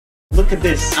look at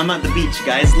this. I'm at the beach,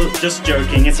 guys. Look, just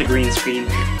joking. It's a green screen.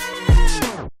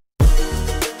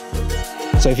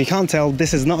 So if you can't tell,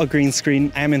 this is not a green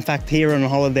screen. I am in fact here on a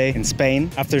holiday in Spain.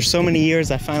 After so many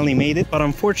years, I finally made it. But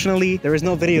unfortunately, there is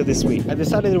no video this week. I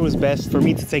decided it was best for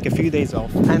me to take a few days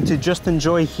off and to just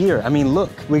enjoy here. I mean,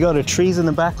 look, we got the trees in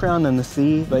the background and the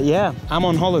sea. But yeah, I'm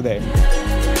on holiday.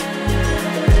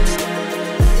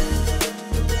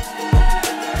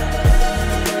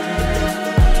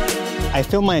 I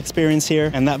filmed my experience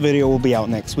here and that video will be out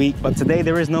next week, but today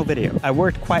there is no video. I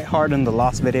worked quite hard on the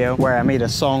last video where I made a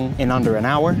song in under an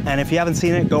hour, and if you haven't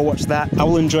seen it, go watch that. I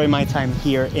will enjoy my time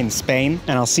here in Spain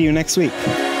and I'll see you next week.